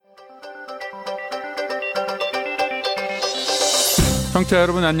청취자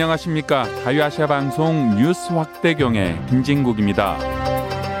여러분 안녕하십니까? 자유아시아 방송 뉴스 확대경의 김진국입니다.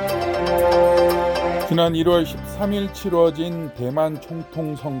 지난 1월 13일 치러진 대만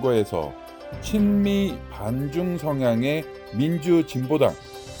총통 선거에서 친미 반중 성향의 민주진보당,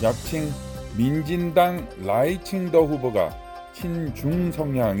 약칭 민진당 라이칭더 후보가 친중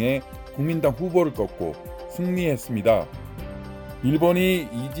성향의 국민당 후보를 꺾고 승리했습니다. 일본이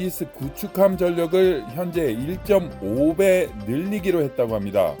이지스 구축함 전력을 현재 1.5배 늘리기로 했다고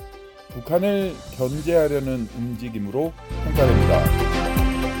합니다. 북한을 견제하려는 움직임으로 평가됩니다.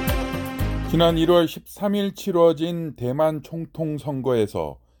 지난 1월 13일 치러진 대만 총통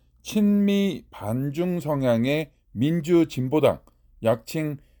선거에서 친미 반중 성향의 민주진보당,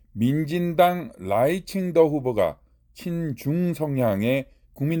 약칭 민진당 라이칭더 후보가 친중 성향의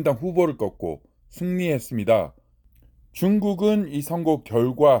국민당 후보를 꺾고 승리했습니다. 중국은 이 선거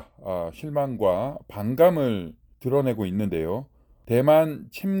결과 실망과 반감을 드러내고 있는데요. 대만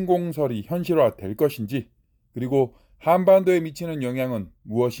침공설이 현실화될 것인지, 그리고 한반도에 미치는 영향은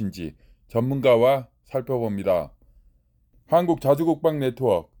무엇인지 전문가와 살펴봅니다. 한국자주국방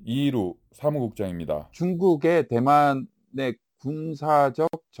네트워크 이희루 사무국장입니다. 중국의 대만의 군사적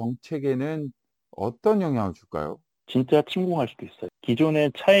정책에는 어떤 영향을 줄까요? 진짜 침공할 수도 있어요.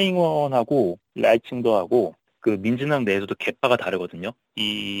 기존의 차이잉원하고 라이칭더하고 그 민진당 내에서도 계파가 다르거든요.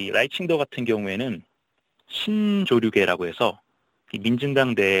 이 라이칭더 같은 경우에는 신조류계라고 해서 이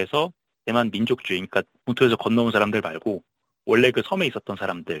민진당 내에서 대만 민족주의, 그러니까 본토에서 건너온 사람들 말고 원래 그 섬에 있었던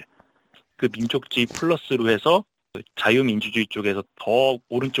사람들, 그 민족주의 플러스로 해서 자유민주주의 쪽에서 더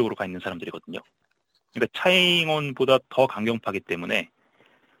오른쪽으로 가 있는 사람들이거든요. 그러니까 차이잉원보다 더 강경파기 때문에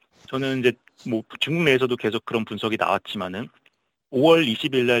저는 이제 뭐 중국 내에서도 계속 그런 분석이 나왔지만은 5월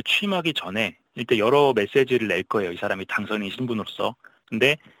 20일 날 취임하기 전에 일단 여러 메시지를 낼 거예요. 이 사람이 당선인 신분으로서.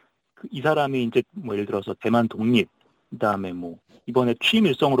 근데 이 사람이 이제 뭐 예를 들어서 대만 독립, 그다음에 뭐 이번에 취임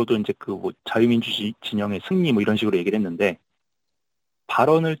일성으로도 이제 그 뭐 자유민주주의 진영의 승리 뭐 이런 식으로 얘기를 했는데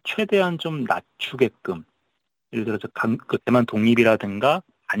발언을 최대한 좀 낮추게끔 예를 들어서 그 대만 독립이라든가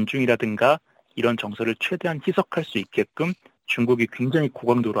안중이라든가 이런 정서를 최대한 희석할 수 있게끔 중국이 굉장히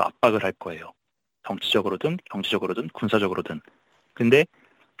고강도로 압박을 할 거예요. 정치적으로든 경제적으로든 군사적으로든. 근데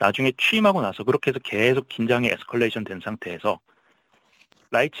나중에 취임하고 나서 그렇게 해서 계속 긴장이 에스컬레이션 된 상태에서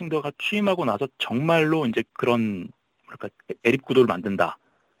라이칭더가 취임하고 나서 정말로 이제 그런 뭐랄까 대립구도를 만든다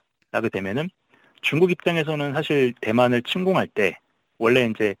라게 되면은 중국 입장에서는 사실 대만을 침공할 때 원래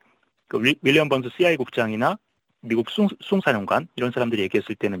이제 그 윌리엄 번스 CIA 국장이나 미국 수송사령관 이런 사람들이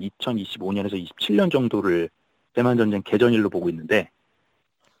얘기했을 때는 2025년에서 27년 정도를 대만 전쟁 개전일로 보고 있는데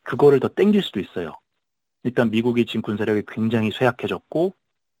그거를 더 땡길 수도 있어요. 일단 미국이 지금 군사력이 굉장히 쇠약해졌고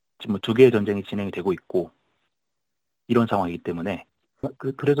지금 뭐 2개의 전쟁이 진행이 되고 있고 이런 상황이기 때문에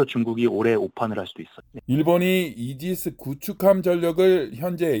그래서 중국이 올해 오판을 할 수도 있어요. 일본이 이지스 구축함 전력을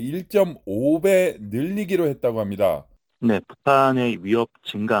현재 1.5배 늘리기로 했다고 합니다. 네, 북한의 위협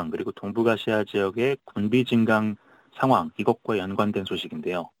증강 그리고 동북아시아 지역의 군비 증강 상황 이것과 연관된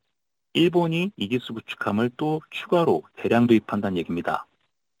소식인데요. 일본이 이지스 구축함을 또 추가로 대량 도입한다는 얘기입니다.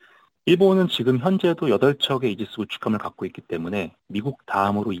 일본은 지금 현재도 8척의 이지스 구축함을 갖고 있기 때문에 미국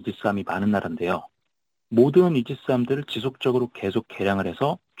다음으로 이지스함이 많은 나라인데요. 모든 이지스함들을 지속적으로 계속 개량을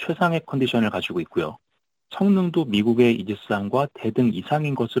해서 최상의 컨디션을 가지고 있고요. 성능도 미국의 이지스함과 대등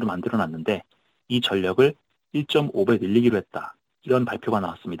이상인 것으로 만들어놨는데 이 전력을 1.5배 늘리기로 했다. 이런 발표가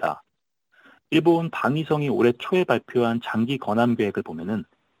나왔습니다. 일본 방위성이 올해 초에 발표한 장기 건함 계획을 보면은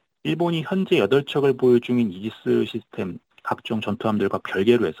일본이 현재 8척을 보유 중인 이지스 시스템 각종 전투함들과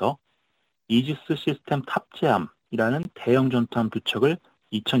별개로 해서 이지스 시스템 탑재함이라는 대형 전투함 2척을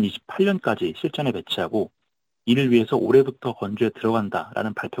 2028년까지 실전에 배치하고 이를 위해서 올해부터 건조에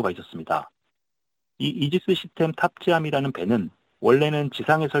들어간다라는 발표가 있었습니다. 이 이지스 시스템 탑재함이라는 배는 원래는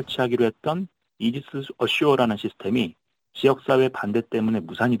지상에 설치하기로 했던 이지스 어슈어라는 시스템이 지역사회 반대 때문에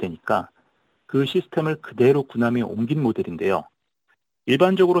무산이 되니까 그 시스템을 그대로 군함에 옮긴 모델인데요.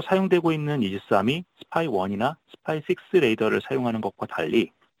 일반적으로 사용되고 있는 이지스함이 스파이1이나 스파이6 레이더를 사용하는 것과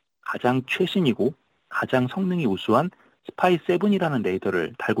달리 가장 최신이고 가장 성능이 우수한 스파이7이라는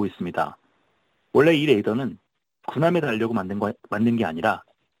레이더를 달고 있습니다. 원래 이 레이더는 군함에 달려고 만든 게 아니라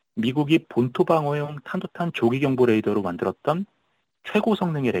미국이 본토 방어용 탄도탄 조기경보 레이더로 만들었던 최고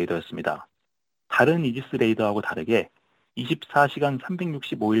성능의 레이더였습니다. 다른 이지스 레이더하고 다르게 24시간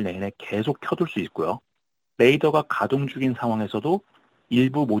 365일 내내 계속 켜둘 수 있고요. 레이더가 가동 중인 상황에서도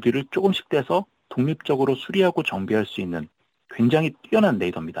일부 모듈을 조금씩 떼서 독립적으로 수리하고 정비할 수 있는 굉장히 뛰어난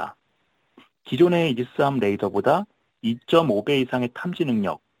레이더입니다. 기존의 이지스함 레이더보다 2.5배 이상의 탐지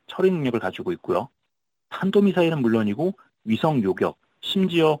능력, 처리 능력을 가지고 있고요. 탄도미사일은 물론이고 위성 요격,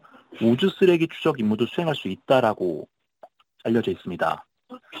 심지어 우주 쓰레기 추적 임무도 수행할 수 있다라고 알려져 있습니다.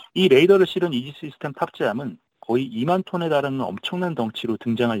 이 레이더를 실은 이지 시스템 탑재함은 거의 2만 톤에 달하는 엄청난 덩치로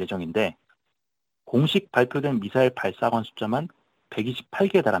등장할 예정인데 공식 발표된 미사일 발사관 숫자만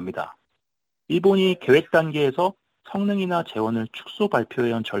 128개에 달합니다. 일본이 계획 단계에서 성능이나 재원을 축소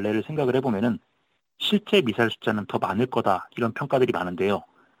발표해온 전례를 생각을 해보면 실제 미사일 숫자는 더 많을 거다 이런 평가들이 많은데요.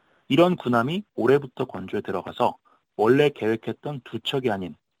 이런 군함이 올해부터 건조에 들어가서 원래 계획했던 2척이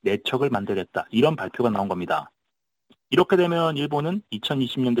아닌 4척을 만들겠다 이런 발표가 나온 겁니다. 이렇게 되면 일본은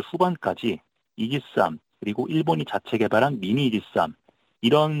 2020년대 후반까지 이지스함 그리고 일본이 자체 개발한 미니 이지스함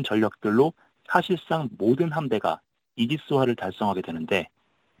이런 전력들로 사실상 모든 함대가 이지스화를 달성하게 되는데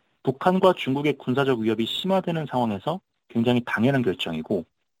북한과 중국의 군사적 위협이 심화되는 상황에서 굉장히 당연한 결정이고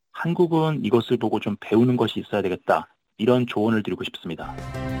한국은 이것을 보고 좀 배우는 것이 있어야 되겠다 이런 조언을 드리고 싶습니다.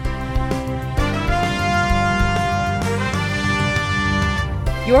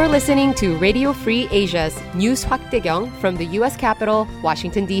 You're listening to Radio Free Asia's News 확대경 from the U.S. capital,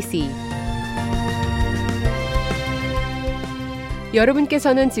 Washington, D.C.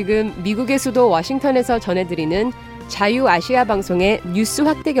 여러분께서는 지금 미국의 수도 워싱턴에서 전해드리는 자유아시아 방송의 뉴스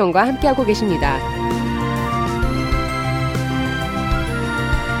확대경과 함께하고 계십니다.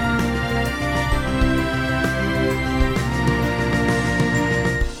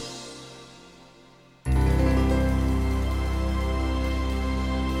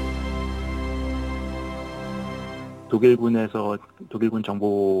 독일군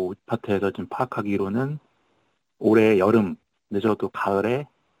정보 파트에서 지금 파악하기로는 올해 여름 늦어도 가을에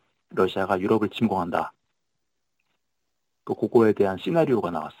러시아가 유럽을 침공한다. 또 그거에 대한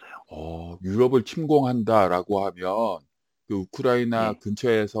시나리오가 나왔어요. 유럽을 침공한다라고 하면 그 우크라이나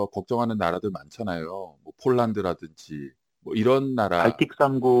근처에서 걱정하는 나라들 많잖아요. 뭐 폴란드라든지 뭐 이런 나라. 발틱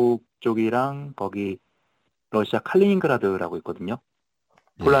 3국 쪽이랑 거기 러시아 칼리닝그라드라고 있거든요.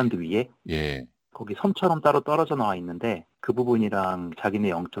 폴란드 위에. 예. 거기 섬처럼 따로 떨어져 나와 있는데 그 부분이랑 자기네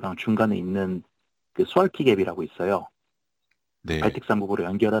영토랑 중간에 있는 그 스왈키 갭이라고 있어요. 네. 발틱 3국으로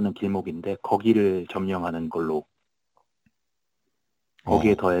연결하는 길목인데 거기를 점령하는 걸로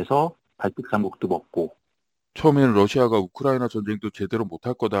거기에 더해서 발틱 3국도 먹고 처음에는 러시아가 우크라이나 전쟁도 제대로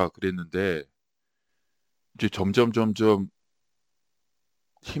못할 거다 그랬는데 이제 점점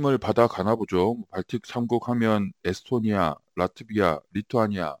힘을 받아 가나 보죠. 발틱 3국 하면 에스토니아, 라트비아,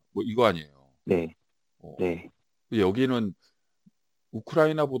 리투아니아 뭐 이거 아니에요. 네. 네. 여기는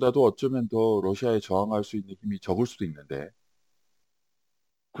우크라이나보다도 어쩌면 더 러시아에 저항할 수 있는 힘이 적을 수도 있는데.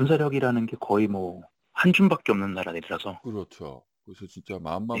 군사력이라는 게 거의 뭐 한 줌밖에 없는 나라들이라서. 그렇죠. 그래서 진짜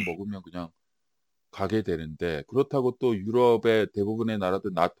마음만 먹으면 그냥 가게 되는데 그렇다고 또 유럽의 대부분의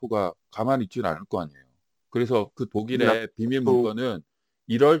나라들 나토가 가만히 있지는 않을 거 아니에요. 그래서 그 독일의 비밀 문건은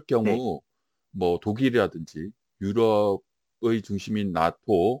이럴 경우 뭐 독일이라든지 유럽의 중심인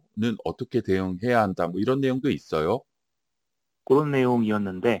나토는 어떻게 대응해야 한다 뭐 이런 내용도 있어요. 그런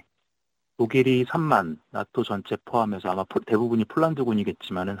내용이었는데 독일이 3만, 나토 전체 포함해서 아마 대부분이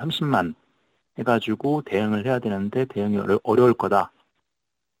폴란드군이겠지만은 30만 해가지고 대응을 해야 되는데 대응이 어려울 거다.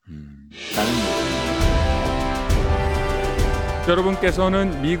 라는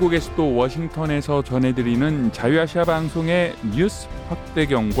여러분께서는 미국의 수도 워싱턴에서 전해드리는 자유아시아 방송의 뉴스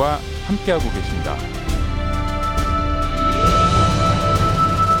확대경과 함께하고 계십니다.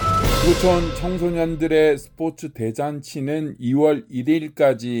 지구촌 청소년들의 스포츠 대잔치는 2월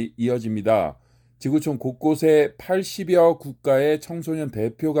 1일까지 이어집니다. 지구촌 곳곳에 80여 국가의 청소년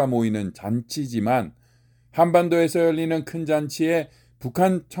대표가 모이는 잔치지만 한반도에서 열리는 큰 잔치에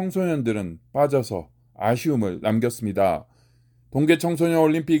북한 청소년들은 빠져서 아쉬움을 남겼습니다. 동계 청소년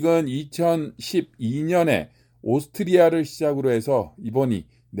올림픽은 2012년에 오스트리아를 시작으로 해서 이번이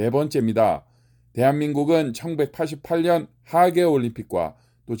 4번째입니다. 대한민국은 1988년 하계 올림픽과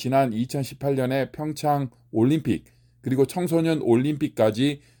또 지난 2018년에 평창 올림픽 그리고 청소년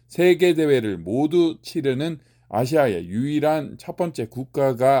올림픽까지 3개 대회를 모두 치르는 아시아의 유일한 첫 번째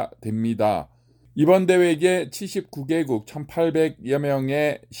국가가 됩니다. 이번 대회에 79개국 1,800여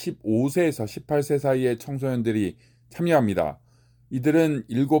명의 15세에서 18세 사이의 청소년들이 참여합니다. 이들은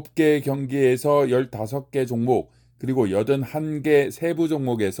 7개 경기에서 15개 종목 그리고 81개 세부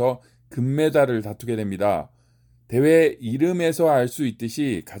종목에서 금메달을 다투게 됩니다. 대회 이름에서 알 수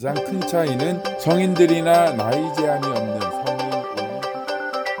있듯이 가장 큰 차이는 성인들이나 나이 제한이 없는 성인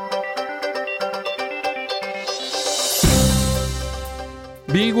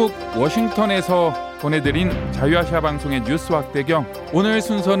미국 워싱턴에서 보내드린 자유아시아 방송의 뉴스 확대경 오늘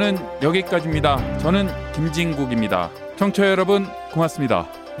순서는 여기까지입니다. 저는 김진국입니다. 청취자 여러분 고맙습니다.